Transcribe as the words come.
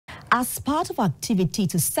As part of activity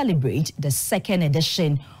to celebrate the second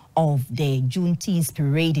edition of the Juneteenth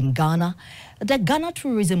parade in Ghana, the Ghana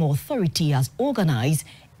Tourism Authority has organized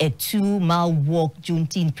a 2-mile walk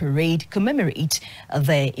Juneteenth parade commemorate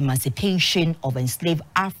the emancipation of enslaved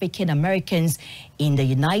African Americans in the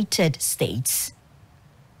United States.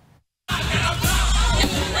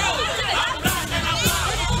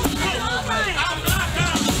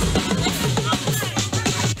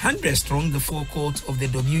 100 strong, the forecourt of the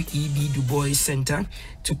W.E.B. Du Bois Center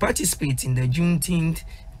to participate in the Juneteenth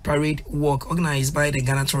parade walk organized by the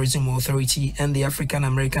Ghana Tourism Authority and the African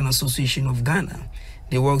American Association of Ghana.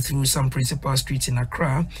 They walked through some principal streets in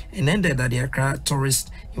Accra and ended at the Accra Tourist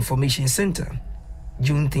Information Center.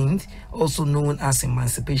 Juneteenth, also known as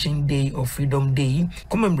Emancipation Day or Freedom Day,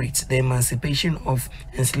 commemorates the emancipation of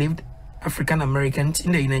enslaved African Americans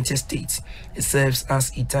in the United States. It serves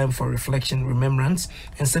as a time for reflection, remembrance,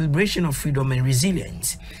 and celebration of freedom and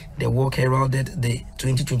resilience. The walk heralded the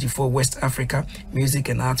 2024 West Africa Music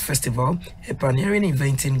and Art Festival, a pioneering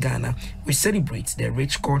event in Ghana, which celebrates the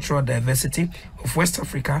rich cultural diversity of West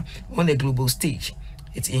Africa on the global stage.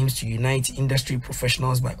 It aims to unite industry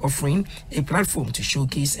professionals by offering a platform to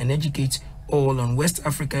showcase and educate all on West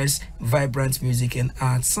Africa's vibrant music and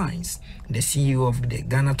art scenes. The CEO of the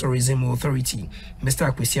Ghana Tourism Authority,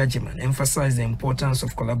 Mr. Akwesi Agyemang, emphasized the importance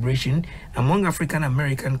of collaboration among African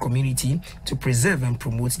American community to preserve and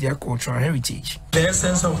promote their cultural heritage. The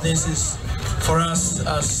essence of this is for us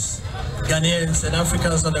as Ghanaians and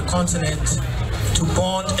Africans on the continent to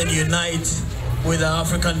bond and unite with our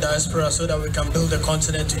African diaspora so that we can build the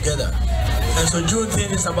continent together. And so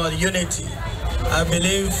Juneteenth is about unity. I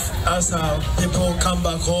believe as our people come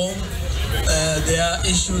back home, there are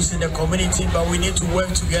issues in the community, but we need to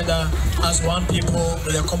work together as one people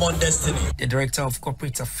with a common destiny. The Director of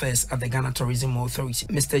Corporate Affairs at the Ghana Tourism Authority,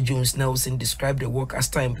 Mr. Jones Nelson, described the work as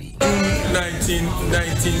timely.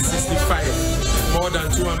 1965, more than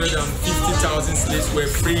 250,000 slaves were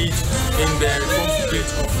freed in the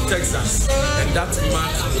conflict of Texas, and that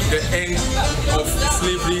marked the end of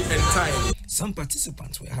slavery entirely. Some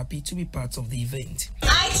participants were happy to be part of the event.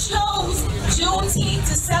 I chose Juneteenth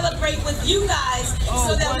to celebrate with you guys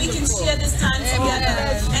so that we can share this time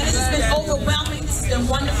together. And it has been overwhelming. This has been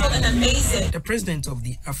wonderful and amazing. The president of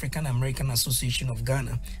the African American Association of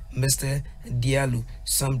Ghana, Mr. Diallo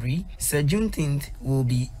Sambri, said Juneteenth will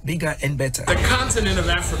be bigger and better. The continent of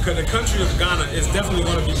Africa, the country of Ghana, is definitely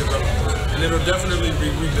going to be developed, and it will definitely be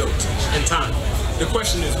rebuilt in time. The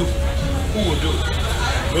question is who will do it?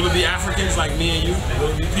 Will it be Africans like me and you?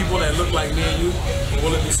 Will it be people that look like me and you? Or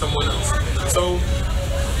will it be someone else? So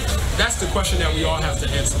that's the question that we all have to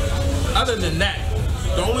answer. Other than that,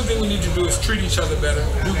 the only thing we need to do is treat each other better,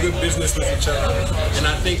 do good business with each other. And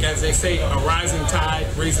I think, as they say, a rising tide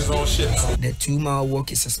raises all ships. The 2-mile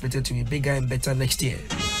walk is expected to be bigger and better next year.